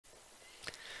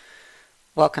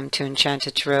Welcome to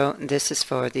Enchanted Tarot. This is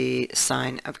for the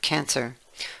sign of Cancer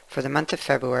for the month of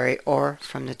February, or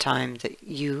from the time that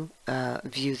you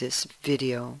view this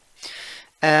video.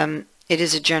 It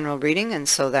is a general reading, and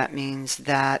so that means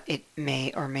that it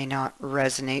may or may not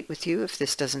resonate with you. If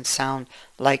this doesn't sound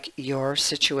like your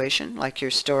situation, like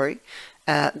your story,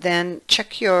 then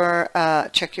check your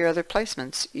other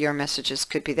placements. Your messages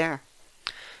could be there.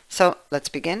 So let's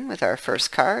begin with our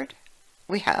first card.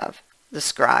 We have the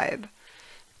Scribe.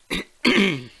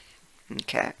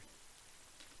 Okay,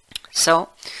 so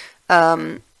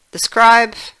the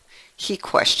Scribe, he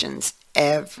questions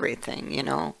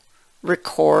everything,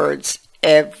 records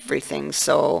everything,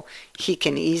 so he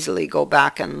can easily go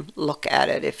back and look at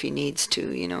it if he needs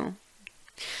to.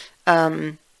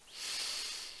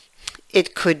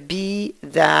 It could be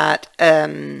that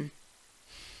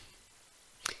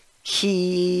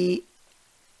he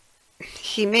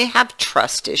may have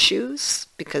trust issues,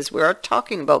 because we're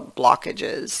talking about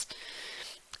blockages.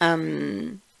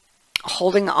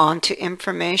 Holding on to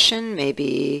information,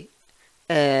 maybe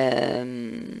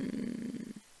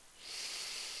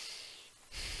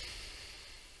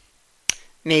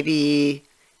maybe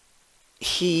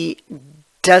he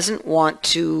doesn't want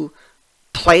to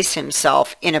place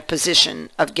himself in a position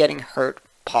of getting hurt,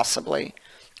 possibly,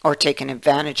 or taken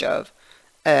advantage of.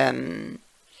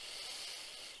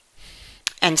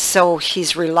 And so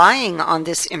he's relying on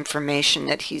this information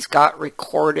that he's got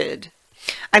recorded.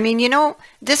 I mean,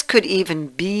 this could even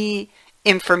be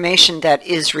information that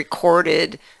is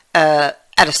recorded at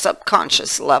a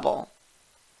subconscious level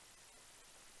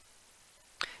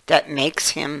that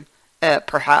makes him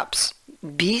perhaps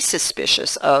be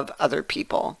suspicious of other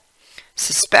people,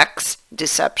 suspects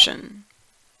deception.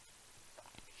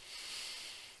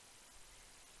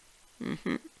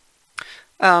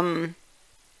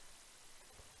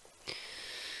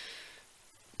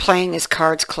 Playing his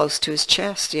cards close to his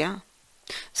chest, yeah.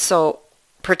 So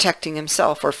protecting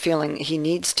himself, or feeling he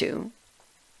needs to.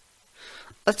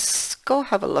 Let's go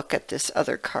have a look at this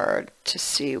other card to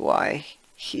see why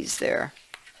he's there.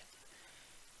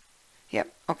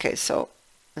 Yep, okay, so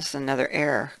this is another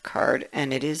air card,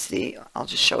 and it is I'll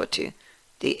just show it to you,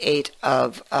 the Eight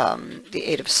of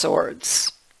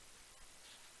Swords,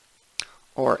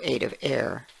 or Eight of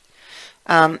Air.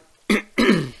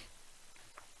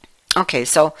 Okay,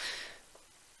 so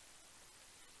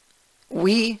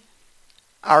we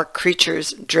are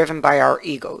creatures driven by our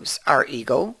egos. Our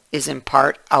ego is in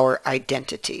part our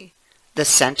identity, the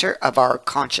center of our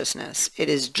consciousness. It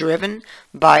is driven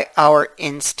by our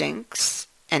instincts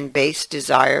and base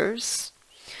desires,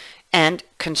 and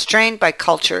constrained by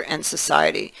culture and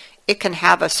society. It can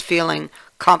have us feeling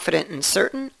confident and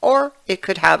certain, or it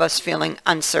could have us feeling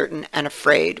uncertain and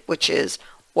afraid, which is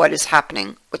what is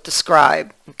happening with the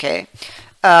Scribe. Okay.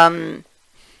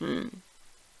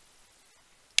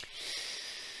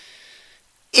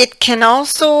 It can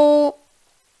also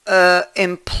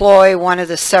employ one of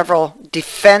the several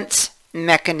defense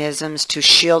mechanisms to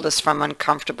shield us from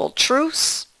uncomfortable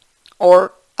truths,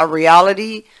 or a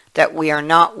reality that we are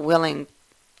not willing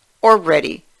or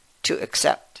ready to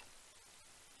accept.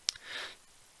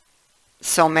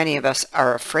 So many of us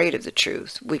are afraid of the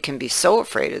truth. We can be so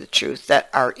afraid of the truth that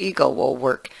our ego will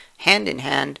work hand in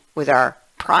hand with our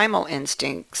primal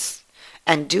instincts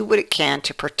and do what it can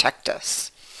to protect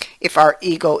us. If our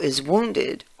ego is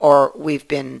wounded, or we've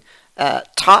been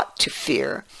taught to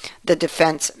fear, the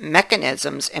defense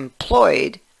mechanisms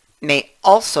employed may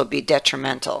also be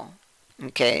detrimental,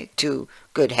 okay, to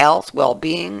good health,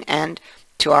 well-being, and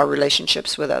to our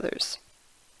relationships with others.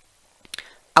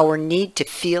 Our need to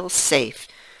feel safe,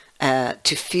 to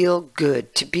feel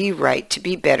good, to be right, to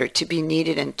be better, to be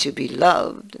needed, and to be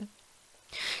loved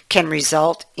can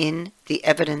result in the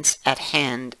evidence at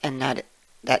hand, and that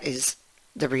is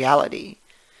the reality,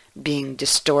 being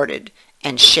distorted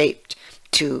and shaped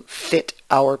to fit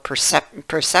our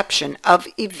perception of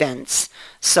events,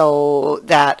 so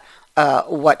that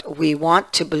what we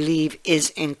want to believe is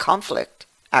in conflict,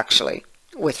 actually,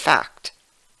 with fact.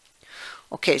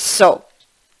 Okay, so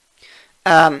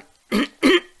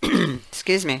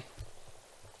excuse me.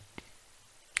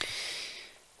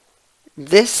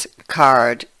 This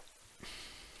card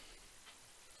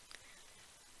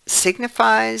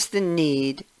signifies the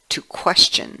need to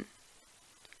question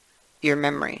your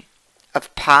memory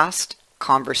of past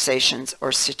conversations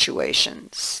or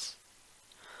situations.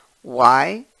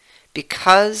 Why?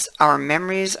 Because our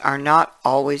memories are not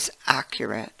always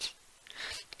accurate.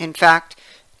 In fact,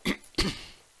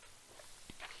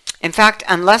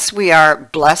 unless we are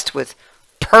blessed with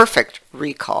perfect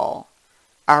recall,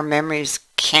 our memories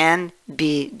can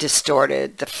be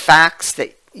distorted. The facts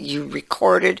that you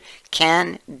recorded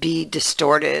can be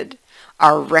distorted,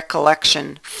 our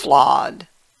recollection flawed.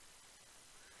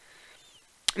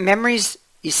 Memories,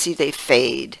 you see, they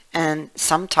fade, and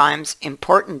sometimes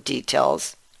important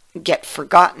details get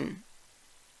forgotten.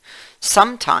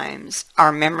 Sometimes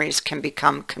our memories can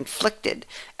become conflicted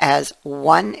as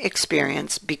one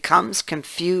experience becomes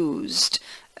confused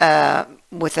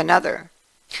with another.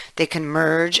 They can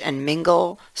merge and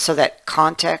mingle so that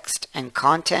context and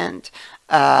content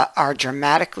are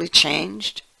dramatically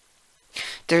changed.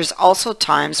 There's also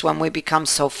times when we become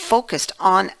so focused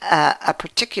on a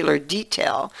particular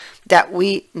detail that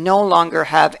we no longer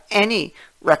have any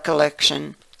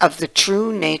recollection of the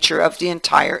true nature of the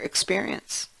entire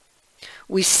experience.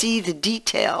 We see the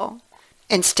detail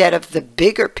instead of the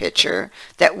bigger picture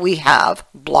that we have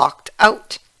blocked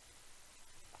out.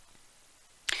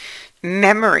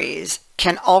 Memories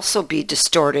can also be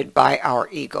distorted by our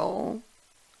ego,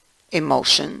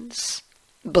 emotions,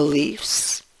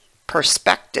 beliefs,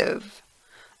 perspective,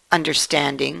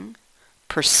 understanding,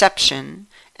 perception,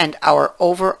 and our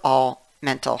overall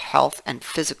mental health and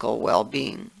physical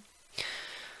well-being.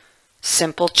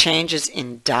 Simple changes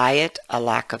in diet, a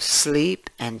lack of sleep,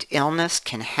 and illness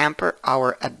can hamper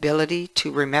our ability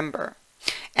to remember.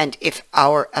 And if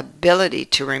our ability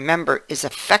to remember is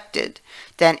affected,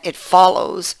 then it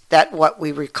follows that what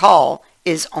we recall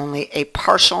is only a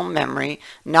partial memory,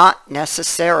 not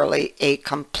necessarily a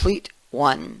complete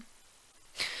one.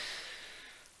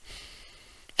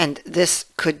 And this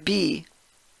could be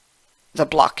the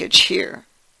blockage here.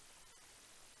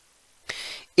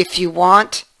 If you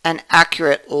want an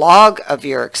accurate log of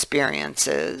your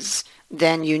experiences,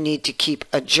 then you need to keep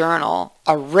a journal,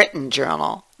 a written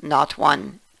journal, not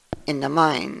one in the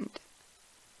mind.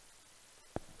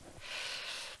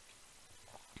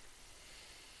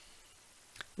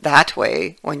 That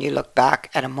way, when you look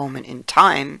back at a moment in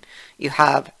time, you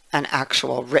have an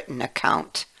actual written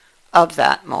account of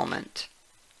that moment,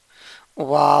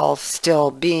 while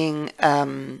still being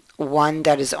one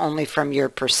that is only from your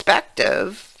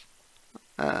perspective.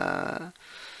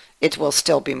 It will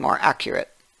still be more accurate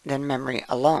than memory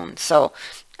alone. So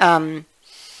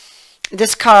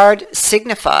this card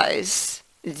signifies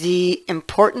the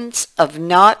importance of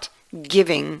not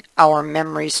giving our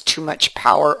memories too much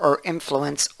power or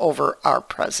influence over our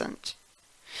present.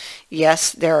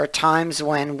 Yes, there are times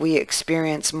when we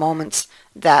experience moments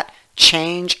that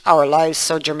change our lives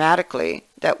so dramatically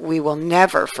that we will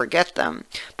never forget them.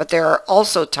 But there are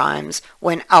also times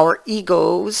when our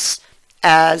egos,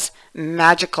 as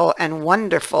magical and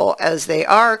wonderful as they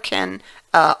are, can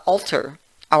alter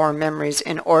our memories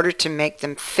in order to make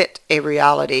them fit a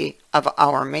reality of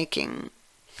our making.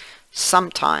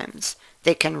 Sometimes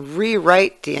they can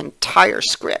rewrite the entire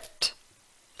script,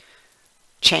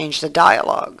 change the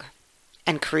dialogue,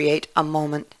 and create a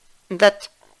moment that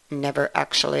never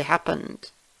actually happened.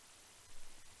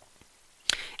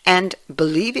 And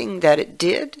believing that it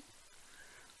did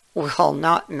will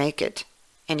not make it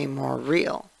any more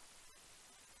real.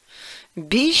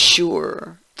 Be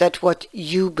sure that what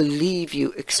you believe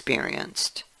you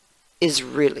experienced is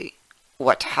really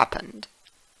what happened.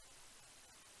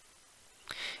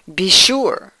 Be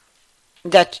sure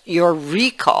that your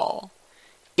recall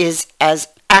is as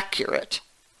accurate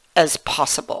as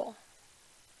possible,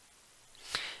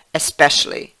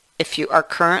 especially if you are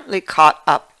currently caught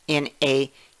up in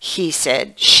a he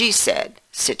said, she said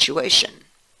situation.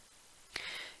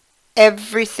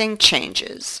 Everything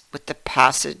changes with the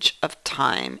passage of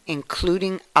time,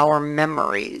 including our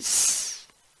memories.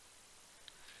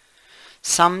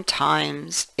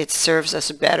 Sometimes it serves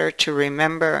us better to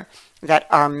remember that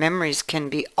our memories can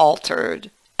be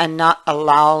altered and not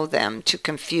allow them to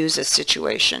confuse a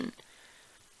situation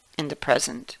in the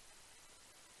present.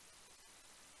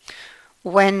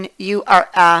 When you are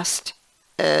asked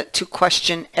to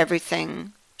question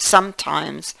everything,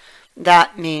 sometimes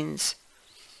that means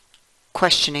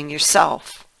questioning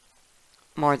yourself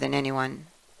more than anyone.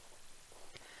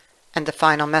 And the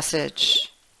final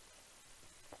message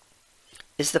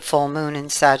is the full moon in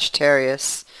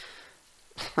Sagittarius.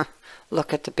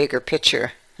 Look at the bigger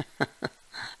picture.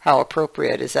 How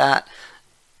appropriate is that?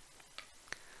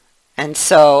 And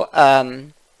so,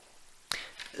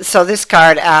 so this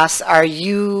card asks, are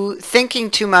you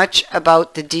thinking too much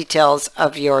about the details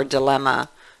of your dilemma,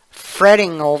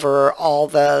 fretting over all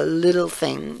the little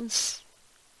things?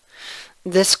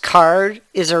 This card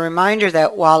is a reminder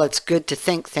that while it's good to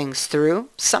think things through,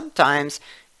 sometimes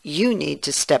you need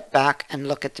to step back and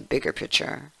look at the bigger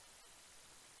picture.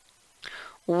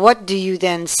 What do you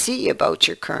then see about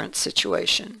your current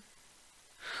situation?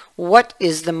 What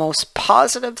is the most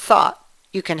positive thought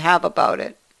you can have about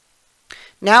it?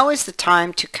 Now is the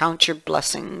time to count your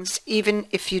blessings, even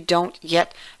if you don't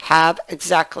yet have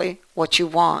exactly what you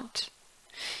want.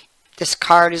 This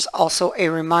card is also a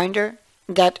reminder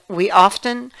that we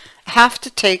often have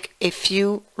to take a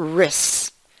few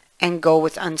risks and go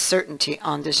with uncertainty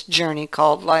on this journey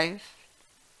called life.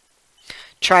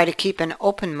 Try to keep an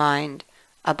open mind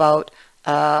about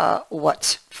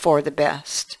what's for the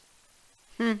best.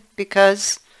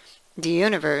 Because the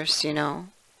universe, you know,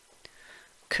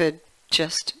 could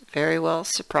just very well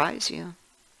surprise you.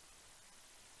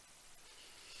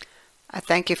 I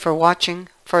thank you for watching,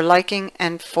 for liking,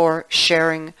 and for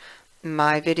sharing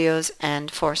my videos, and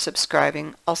for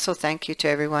subscribing. Also, thank you to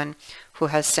everyone who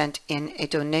has sent in a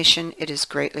donation. It is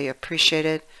greatly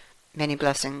appreciated. Many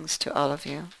blessings to all of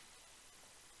you.